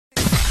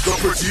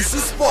Producer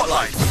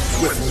Spotlight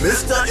with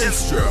Mr.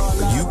 Instro.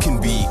 You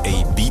can be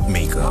a beat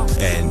maker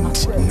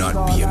and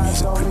not be a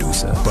music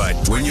producer.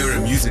 But when you're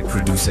a music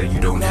producer, you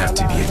don't have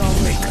to be a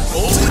beat maker.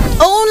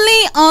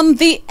 Only on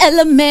the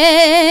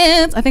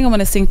element. I think I'm going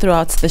to sing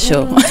throughout the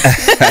show.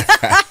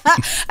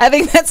 I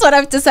think that's what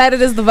I've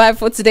decided is the vibe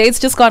for today. It's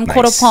just gone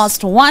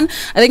 1:15.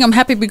 I think I'm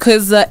happy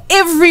because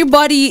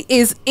everybody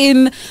is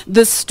in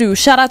the stew.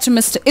 Shout out to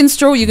Mr.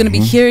 Instro. You're going to be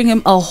hearing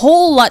him a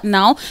whole lot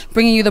now,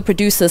 bringing you the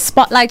producer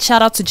spotlight.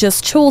 Shout out to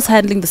Just Chules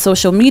handling the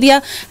social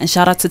media, and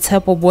shout out to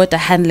Tepo Bota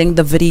handling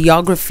the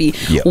videography.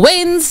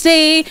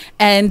 Wednesday,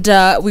 and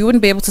we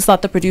wouldn't be able to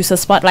start the producer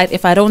spotlight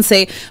if I don't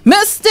say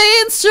Mr.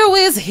 Instro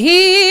is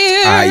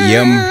here. I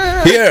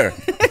am here.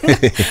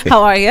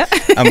 How are you?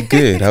 I'm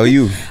good. How are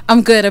you?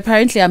 I'm good.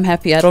 Apparently, I'm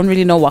happy. I don't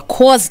really know what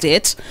caused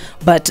it,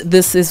 but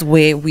this is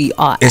where we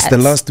are. It's the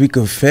last week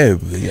of Feb.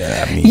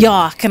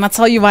 Yeah, can I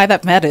tell you why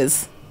that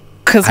matters?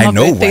 Because my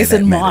birthday's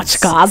in March,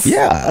 guys.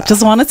 I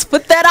just wanted to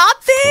put that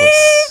out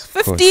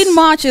there. 15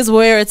 March is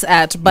where it's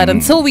at. But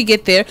until we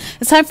get there,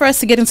 it's time for us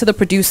to get into the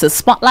producer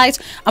spotlight.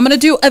 I'm going to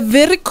do a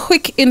very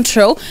quick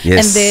intro.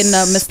 And then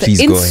Mr.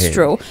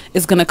 Instro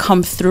is going to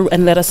come through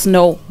and let us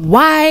know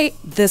why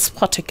this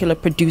particular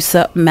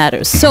producer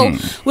matters. So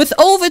with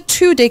over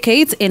 2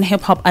 decades in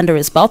hip-hop under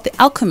his belt, the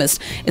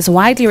Alchemist is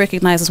widely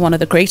recognized as one of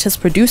the greatest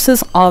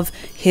producers of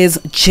his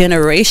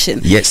generation.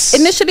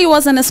 Initially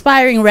was an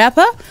aspiring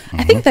rapper.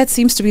 I think that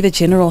seems to be the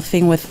general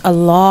thing with a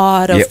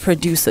lot of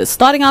producers,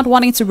 starting out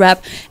wanting to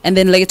rap and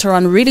then later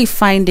on really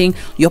finding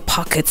your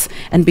pockets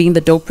and being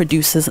the dope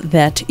producers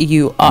that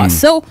you are.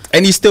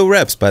 And he still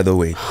raps, by the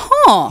way.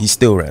 He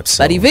still raps,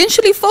 but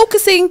eventually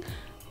focusing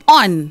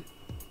on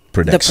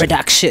the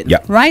production,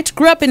 right?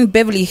 Grew up in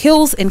Beverly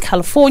Hills in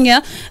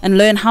California and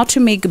learned how to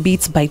make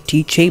beats by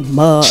DJ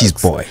Muggs. Cheese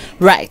boy.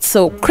 Right,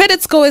 so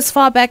credits go as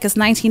far back as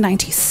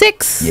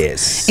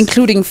 1996,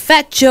 including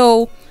Fat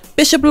Joe,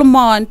 Bishop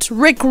Lamont,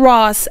 Rick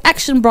Ross,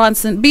 Action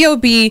Bronson,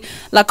 B.O.B.,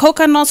 La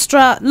Coca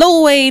Nostra,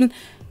 Lil Wayne,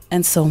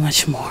 and so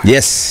much more.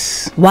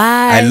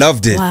 Why? I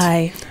loved it.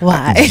 Why?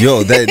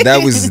 Yo,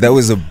 that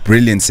was a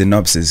brilliant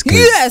synopsis.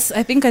 Yes,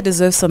 I think I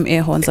deserve some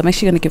air horns. I'm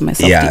actually going to give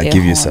myself the air horns.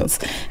 Give yourself.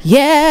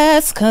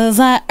 Yes, because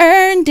I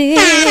earned it.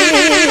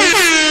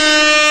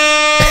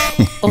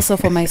 Also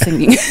for my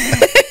singing.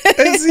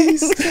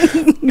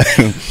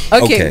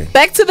 Okay,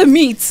 back to the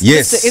meat.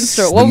 Mr.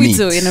 Instro, what we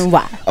doing and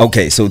why?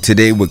 Okay, so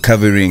today we're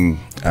covering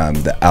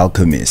the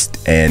Alchemist,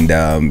 and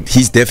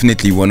he's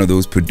definitely one of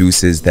those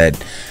producers that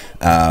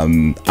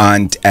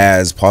aren't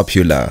as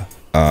popular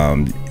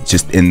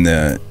just in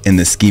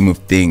the scheme of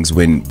things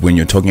when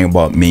you're talking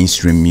about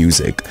mainstream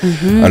music.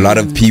 A lot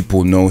of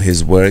people know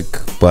his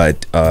work,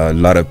 but a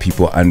lot of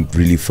people aren't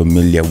really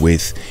familiar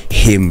with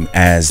him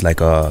as like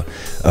a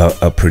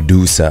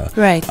producer,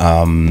 right?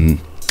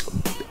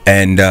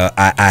 And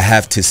I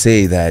have to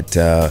say that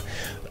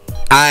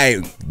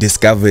I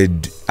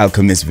discovered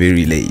Alchemist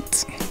very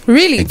late.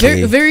 Really?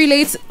 Very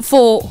late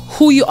for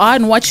who you are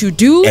and what you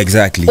do?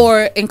 Exactly.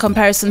 Or in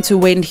comparison to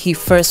when he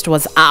first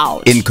was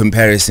out? In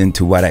comparison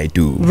to what I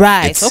do.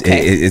 Right,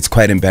 it's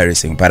quite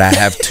embarrassing, but I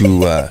have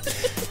to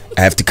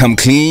I have to come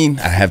clean.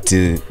 I have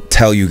to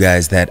tell you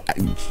guys that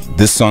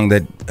this song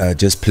that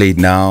just played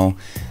now,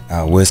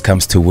 Worst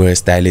Comes to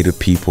Worst, Dilated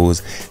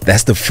Peoples,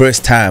 that's the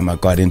first time I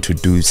got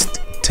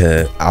introduced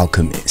to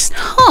Alchemist.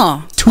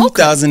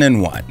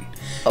 2001.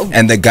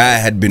 And the guy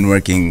had been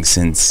working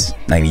since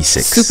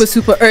 96.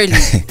 Super early.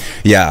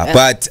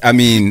 But I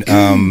mean,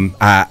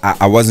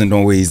 I wasn't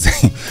always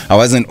I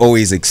wasn't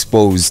always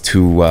exposed to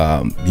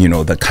you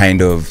know, the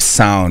kind of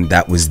sound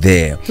that was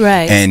there.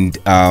 Right. And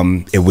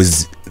it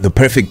was the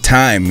perfect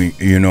time,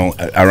 you know,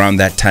 around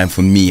that time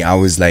for me. I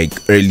was like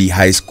early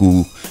high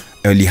school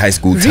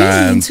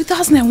time. In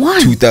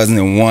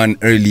 2001,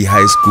 early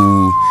high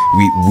school.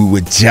 We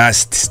were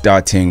just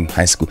starting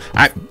high school.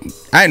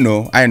 I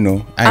know.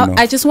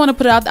 I just want to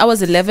put it out, I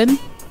was 11.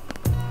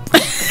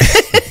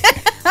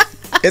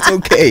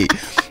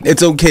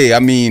 It's okay. I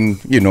mean,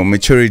 you know,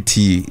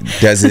 maturity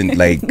doesn't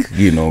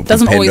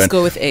doesn't always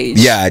go with age.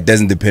 Yeah, it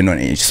doesn't depend on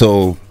age.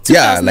 So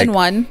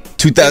 2001.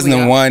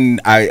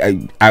 2001,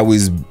 I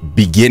was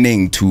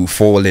beginning to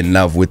fall in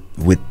love with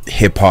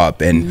hip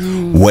hop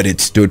and what it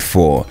stood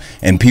for,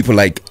 and people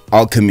like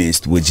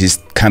Alchemist were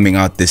just coming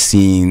out the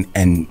scene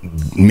and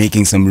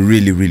making some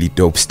really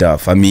dope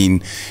stuff. I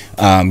mean,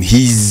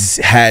 he's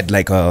had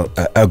like a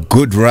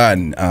good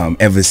run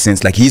ever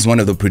since. Like, he's one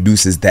of the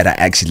producers that are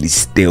actually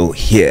still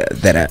here,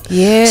 that are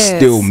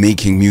still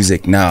making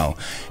music now.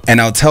 And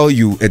I'll tell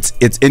you, it's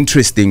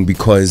interesting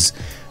because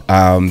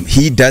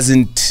he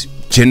doesn't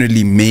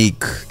generally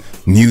make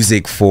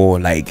music for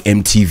like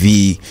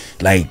MTV,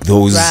 like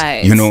those,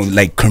 you know,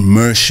 like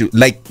commercial,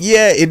 like,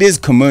 yeah, it is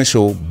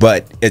commercial,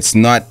 but it's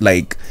not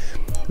like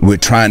we're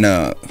trying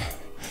to,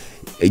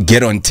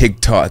 get on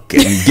TikTok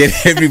and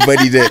get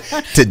everybody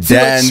to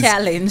dance,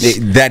 challenge,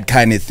 that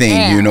kind of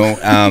thing, you know,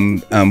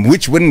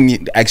 which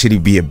wouldn't actually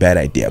be a bad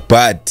idea.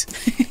 But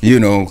you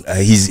know,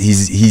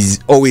 he's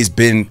always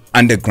been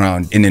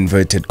underground in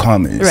inverted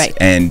commas, right?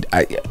 And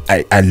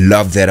I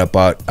love that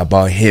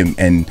about him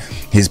and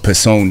his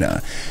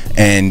persona,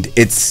 and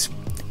it's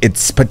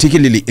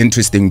particularly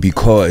interesting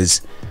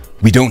because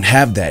we don't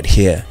have that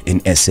here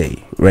in SA,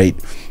 right?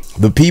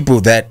 The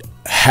people that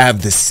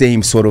have the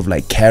same sort of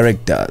like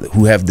character,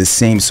 who have the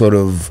same sort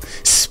of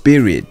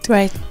spirit,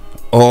 right,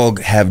 all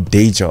have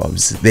day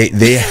jobs. They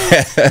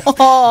have,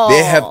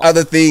 they have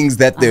other things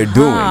that they're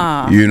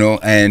doing, you know,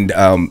 and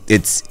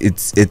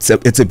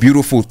it's a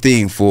beautiful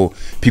thing for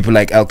people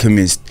like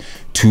Alchemist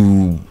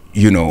to,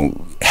 you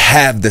know,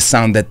 have the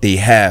sound that they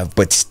have,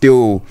 but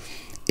still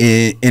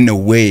in a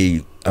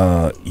way,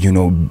 you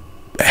know,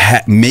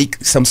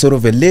 make some sort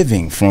of a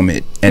living from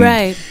it, and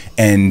right,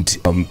 and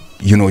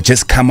you know,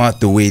 just come out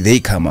the way they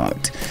come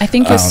out. I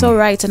think you're so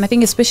right. And I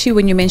think especially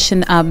when you mention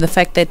the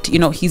fact that, you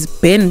know, he's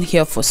been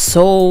here for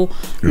so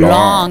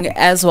long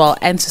as well,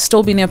 and to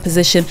still be in a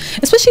position,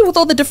 especially with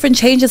all the different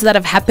changes that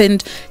have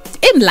happened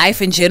in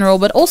life in general,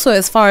 but also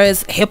as far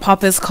as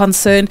hip-hop is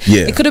concerned,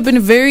 it could have been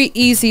very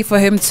easy for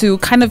him to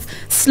kind of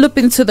slip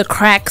into the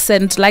cracks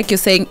and, like you're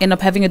saying, end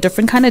up having a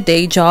different kind of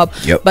day job.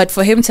 But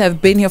for him to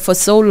have been here for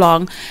so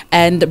long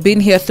and been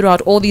here throughout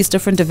all these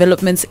different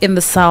developments in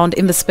the sound,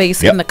 in the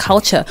space, in the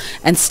culture,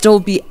 and still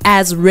be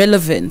as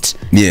relevant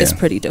is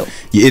pretty dope.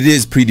 It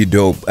is pretty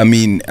dope. I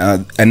mean,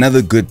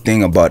 another good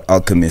thing about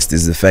Alchemist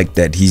is the fact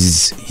that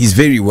he's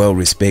very well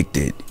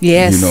respected.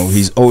 Yes, you know,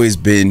 he's always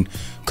been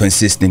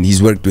consistent.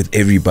 He's worked with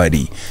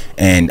everybody,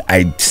 and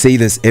I say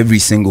this every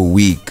single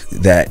week,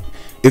 that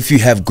if you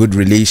have good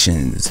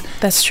relations,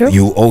 that's true,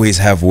 you always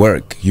have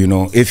work. You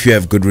know, if you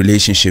have good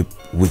relationship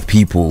with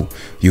people,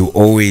 you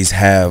always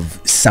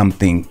have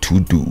something to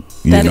do.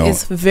 That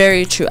is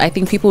very true. I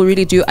think people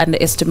really do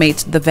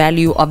underestimate the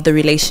value of the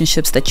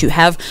relationships that you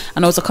have.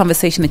 And also a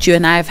conversation that you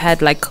and I have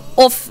had like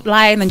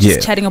offline and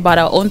just chatting about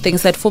our own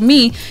things, that for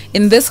me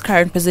in this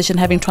current position,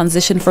 having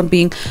transitioned from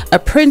being a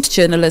print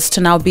journalist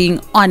to now being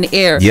on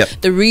air,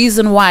 the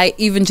reason why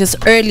even just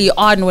early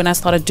on when I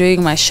started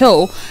doing my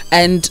show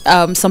and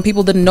some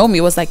people didn't know me,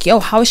 was like, yo,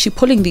 how is she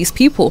pulling these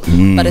people?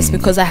 But it's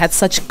because I had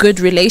such good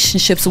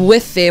relationships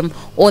with them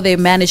or their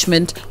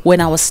management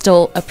when I was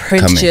still a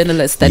print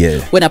journalist,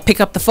 that when I pick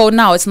up the phone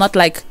now, it's not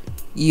like,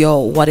 yo,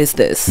 what is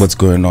this, what's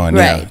going on,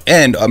 right?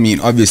 And I mean,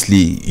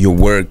 obviously your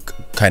work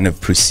kind of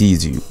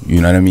precedes you,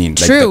 you know what I mean?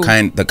 True.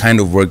 Like the kind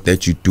of work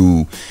that you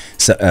do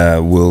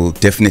will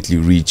definitely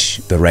reach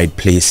the right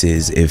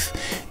places if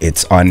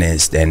it's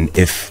honest and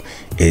if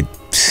it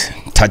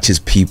touches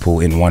people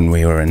in one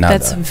way or another.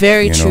 That's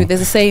very true. Know?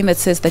 There's a saying that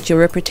says that your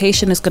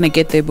reputation is going to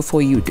get there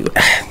before you do.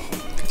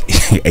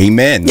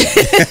 Amen.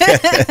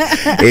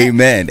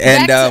 Amen.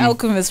 And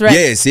Alchemist, right?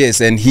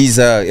 Yes, and he's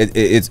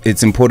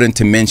it's important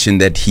to mention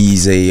that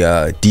he's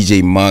a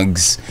DJ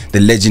Muggs, the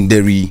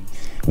legendary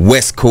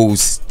West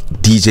Coast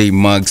DJ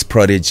Muggs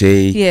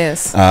protege.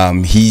 Yes.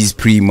 He's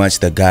pretty much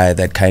the guy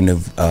that kind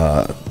of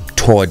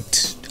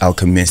taught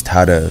Alchemist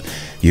how to,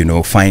 you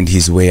know, find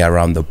his way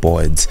around the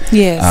boards.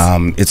 Yes.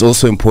 It's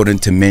also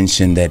important to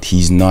mention that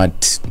he's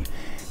not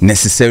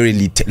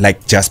necessarily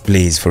like Just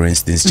Blaze, for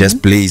instance.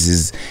 Just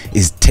Blaze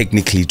is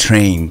technically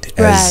trained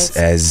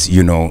as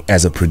you know,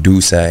 as a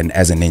producer and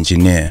as an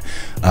engineer.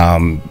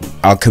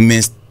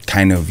 Alchemist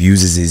kind of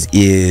uses his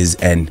ears,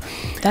 and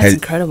that's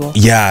incredible.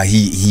 Yeah,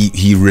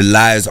 he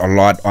relies a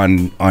lot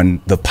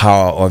on the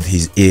power of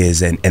his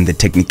ears and the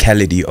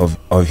technicality of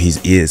his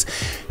ears.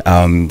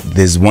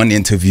 There's one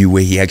interview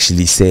where he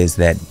actually says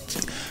that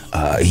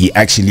he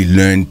actually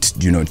learned,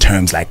 you know,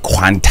 terms like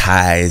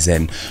quantize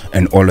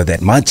and all of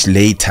that much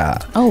later.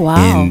 Oh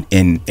wow.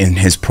 in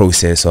his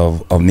process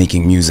of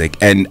making music.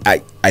 And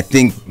I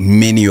think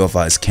many of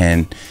us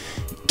can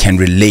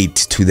relate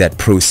to that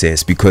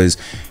process, because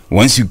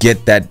once you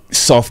get that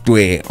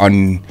software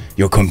on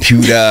your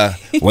computer,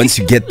 once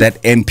you get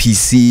that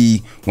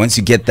MPC, once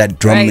you get that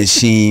drum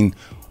machine,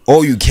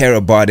 all you care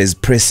about is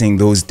pressing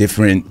those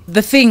different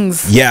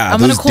things. Yeah, I'm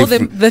gonna call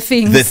them the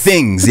things. The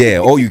things, yeah.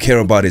 All you care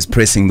about is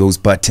pressing those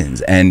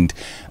buttons, and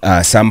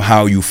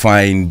somehow you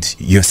find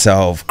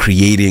yourself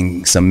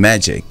creating some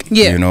magic.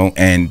 You know,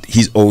 and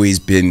he's always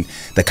been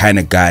the kind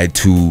of guy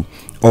to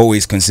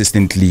always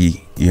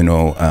consistently, you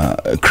know,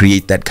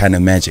 create that kind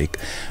of magic.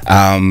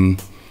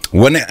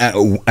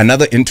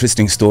 Another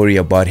interesting story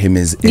about him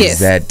is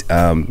that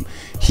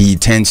he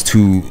tends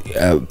to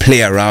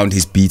play around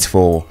his beats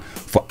for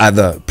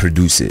other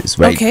producers,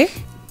 right? Okay.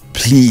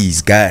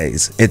 Please,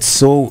 guys, it's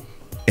so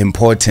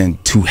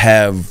important to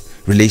have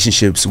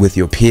relationships with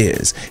your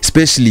peers,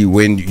 especially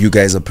when you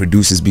guys are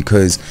producers,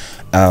 because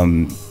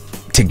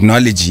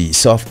technology,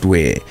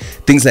 software,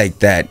 things like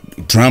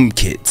that, drum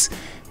kits,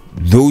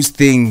 those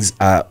things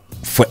are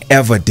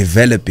forever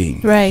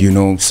developing, right? You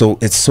know, so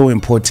it's so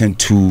important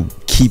to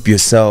keep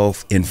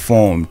yourself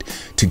informed,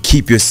 to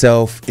keep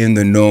yourself in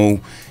the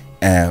know,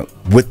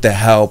 with the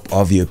help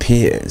of your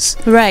peers.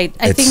 Right.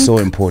 It's so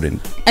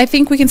important. I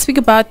think we can speak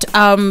about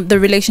the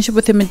relationship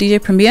with him and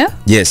DJ Premier.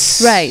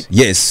 Yes. Right.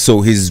 Yes.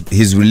 So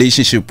his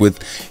relationship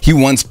with, he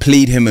once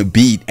played him a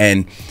beat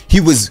and he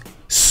was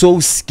so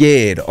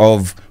scared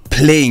of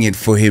playing it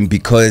for him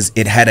because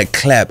it had a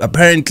clap.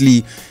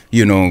 Apparently,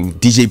 you know,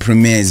 DJ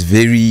Premier is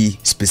very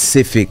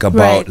specific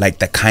about like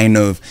the kind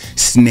of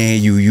snare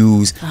you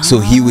use. So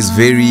he was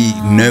very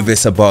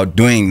nervous about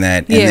doing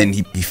that. And then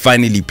he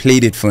finally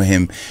played it for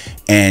him.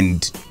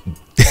 And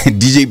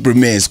DJ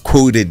Premier is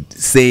quoted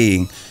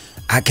saying,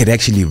 I could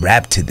actually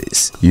rap to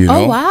this, you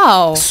know? Oh,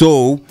 wow.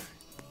 So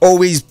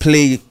always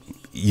play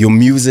your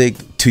music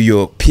to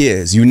your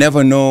peers. You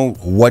never know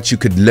what you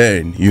could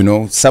learn, you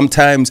know?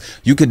 Sometimes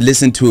you could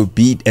listen to a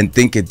beat and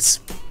think it's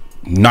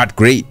not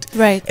great,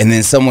 right, and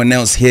then someone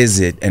else hears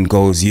it and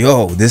goes,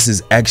 yo, this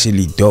is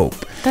actually dope.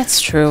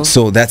 That's true.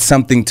 So that's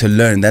something to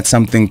learn. That's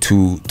something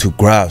to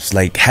grasp.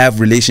 Like,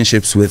 have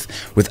relationships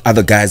with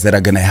other guys that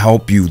are gonna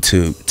help you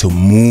to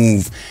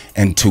move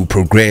and to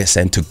progress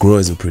and to grow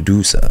as a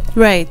producer.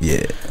 Right.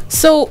 Yeah.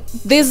 So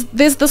there's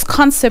this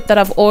concept that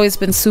I've always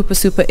been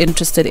super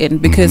interested in,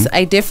 because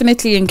I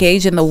definitely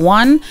engage in the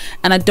one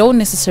and I don't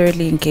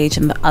necessarily engage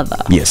in the other.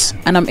 Yes.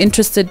 And I'm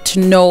interested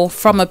to know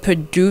from a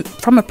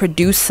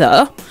producer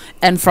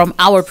and from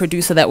our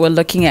producer that we're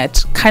looking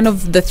at, kind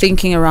of the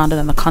thinking around it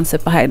and the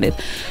concept behind it.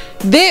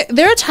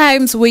 There are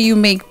times where you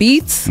make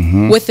beats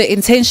with the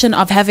intention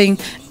of having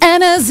an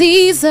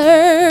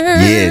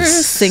Azizer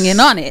singing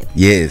on it.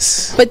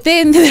 Yes. But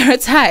then there are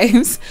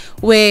times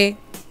where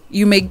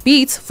you make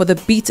beats for the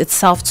beat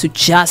itself to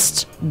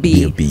just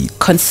be a beat,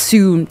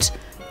 consumed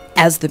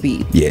as the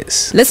beat.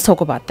 Yes. Let's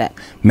talk about that.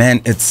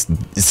 Man, it's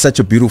such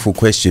a beautiful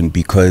question,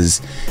 because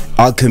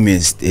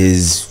Alchemist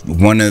is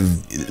one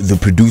of the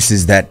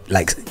producers that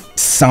like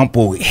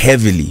sample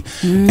heavily,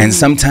 and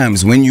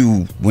sometimes when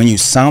you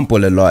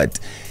sample a lot,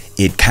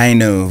 it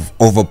kind of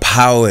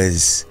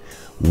overpowers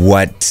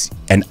what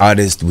an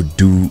artist would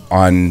do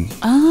on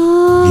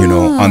you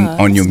know,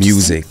 on your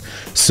music.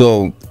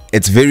 So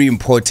it's very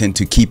important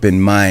to keep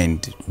in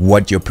mind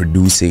what you're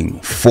producing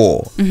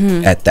for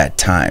at that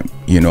time,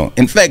 you know.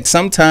 In fact,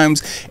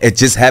 sometimes it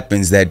just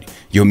happens that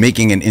you're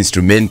making an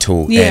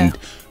instrumental and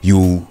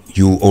you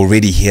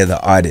already hear the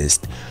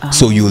artist,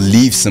 so you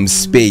leave some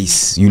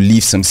space,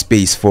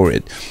 for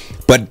it.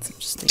 But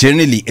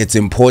generally it's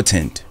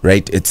important,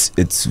 right? It's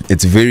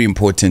very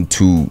important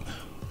to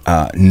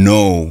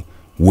know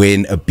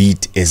when a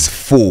beat is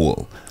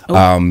full.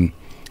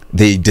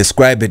 They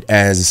describe it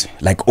as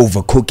like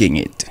overcooking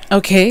it.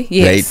 Okay,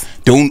 yes.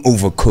 Right? Don't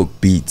overcook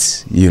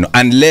beats, you know,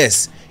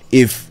 unless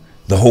if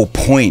the whole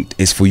point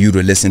is for you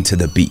to listen to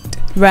the beat.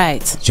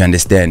 Right. Do you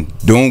understand?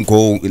 Don't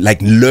go, like,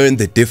 learn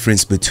the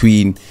difference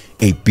between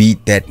a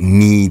beat that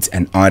needs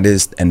an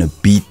artist and a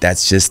beat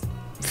that's just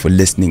for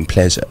listening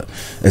pleasure.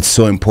 It's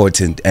so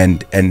important.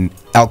 And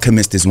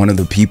Alchemist is one of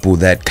the people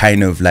that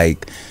kind of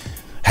like,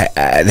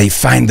 they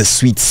find the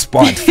sweet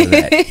spot for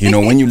that. You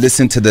know, when you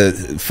listen to the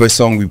first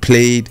song we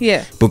played,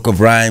 Book of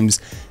Rhymes,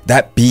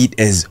 that beat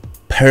is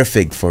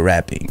perfect for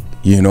rapping.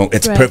 You know,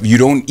 it's you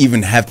don't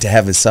even have to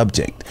have a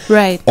subject.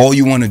 Right. All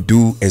you want to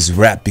do is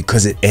rap,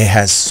 because it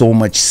has so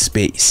much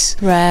space.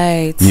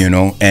 Right. You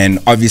know, and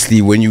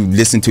obviously when you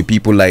listen to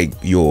people like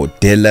your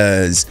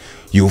Dillas,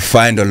 you'll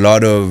find a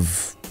lot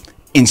of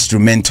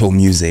instrumental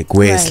music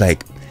where it's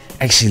like,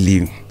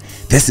 actually,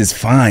 this is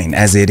fine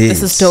as it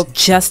is. This is dope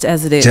just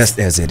as it is. Just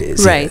as it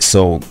is. Right. Yeah.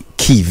 So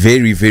key,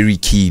 very, very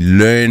key.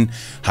 Learn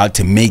how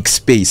to make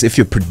space. If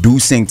you're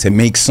producing to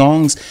make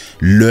songs,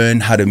 learn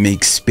how to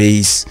make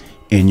space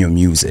in your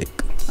music.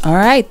 All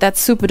right,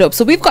 that's super dope.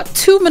 So we've got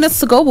 2 minutes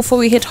to go before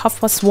we hit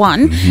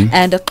 1:30,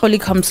 and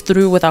Akoli comes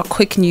through with our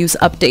quick news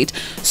update.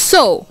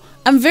 So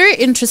I'm very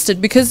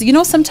interested, because, you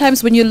know,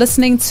 sometimes when you're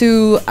listening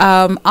to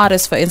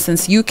artists, for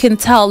instance, you can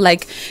tell,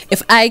 like,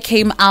 if I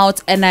came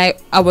out and I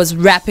was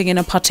rapping in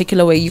a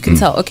particular way, you can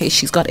tell, okay,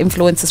 she's got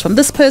influences from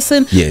this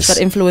person, she's got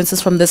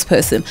influences from this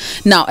person.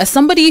 Now, as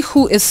somebody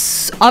who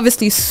is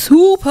obviously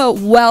super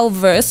well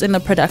versed in the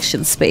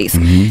production space,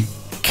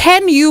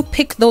 can you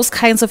pick those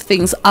kinds of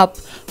things up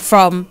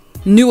from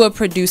newer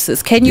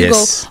producers? Can you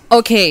go,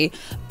 okay,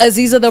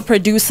 Aziza the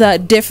producer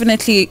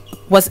definitely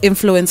was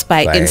influenced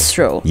by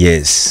Instro?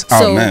 Yes.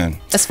 So,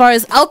 as far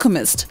as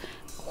Alchemist,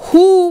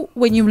 who,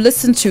 when you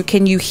listen to,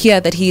 can you hear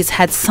that he's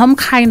had some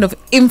kind of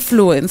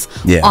influence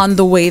on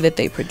the way that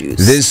they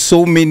produce? There's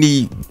so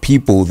many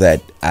people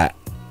that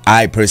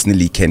I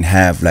personally can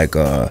have like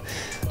a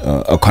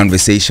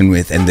conversation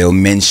with, and they'll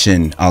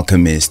mention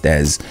Alchemist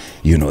as,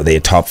 you know, their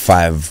top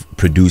 5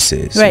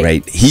 producers,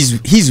 right?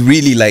 He's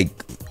really like,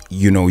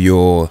 you know,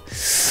 your,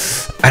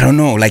 I don't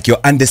know, like your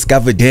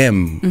undiscovered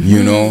gem,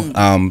 you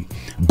know.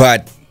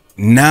 But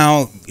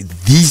now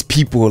these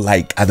people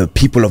like are the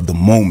people of the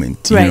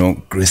moment, you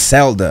know.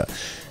 Griselda,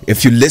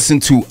 if you listen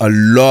to a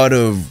lot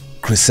of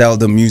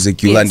Griselda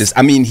music, you'll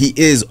understand. I mean, he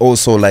is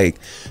also like,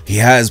 he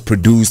has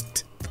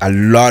produced a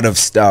lot of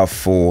stuff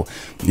for,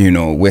 you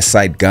know, West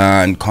Side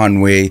Gun,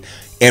 Conway,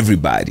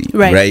 everybody,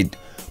 right?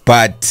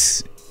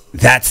 But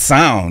that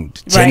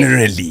sound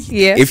generally.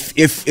 Yeah.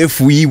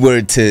 If we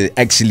were to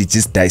actually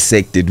just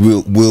dissect it,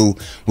 we'll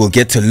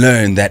get to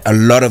learn that a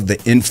lot of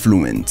the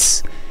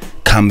influence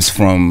comes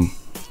from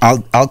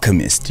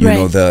Alchemist. You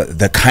know,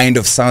 the kind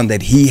of sound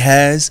that he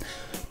has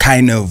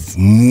kind of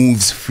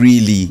moves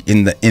freely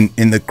in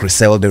the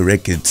Griselda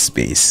record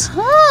space.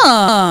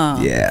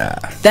 Yeah.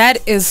 That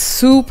is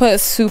super,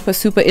 super,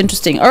 super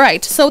interesting. All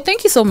right. So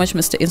thank you so much,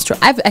 Mr. Instro.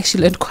 I've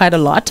actually learned quite a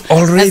lot.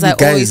 Already,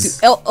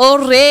 guys.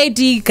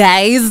 Already,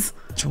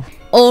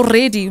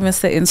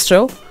 Mr.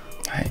 Instro.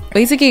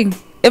 Basically,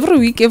 every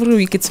week,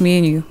 it's me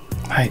and you.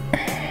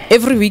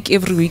 Every week,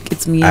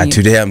 it's me and you.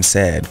 Today I'm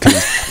sad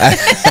because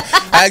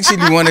I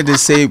actually wanted to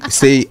say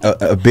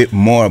a bit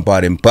more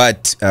about him.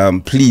 But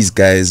please,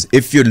 guys,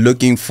 if you're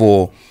looking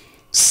for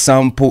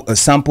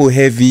sample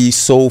heavy,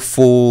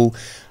 soulful,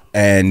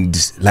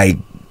 and like,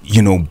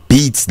 you know,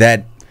 beats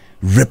that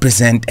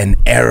represent an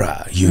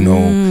era, you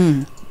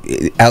know,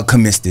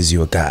 Alchemist is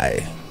your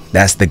guy.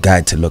 That's the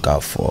guy to look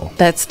out for.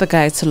 That's the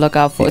guy to look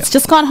out for. Yeah. It's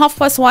just gone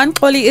 1:30.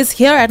 Xoli is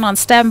here and on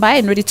standby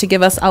and ready to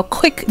give us our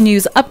quick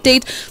news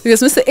update,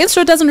 because Mr.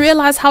 Instro doesn't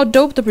realize how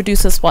dope the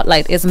producer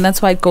spotlight is, and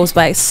that's why it goes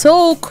by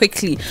so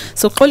quickly.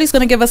 So Xoli's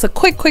going to give us a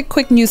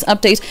quick news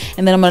update,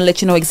 and then I'm going to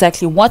let you know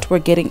exactly what we're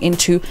getting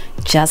into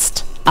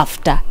just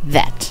after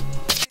that.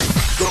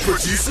 The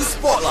Producer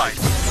Spotlight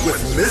with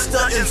Mr.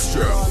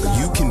 Instro.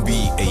 You can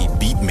be a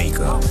beat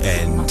maker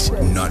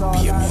and not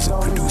be a music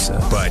producer.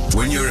 But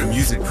when you're a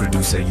music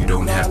producer, you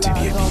don't have to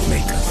be a beat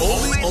maker.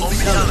 Only on the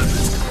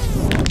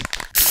Element.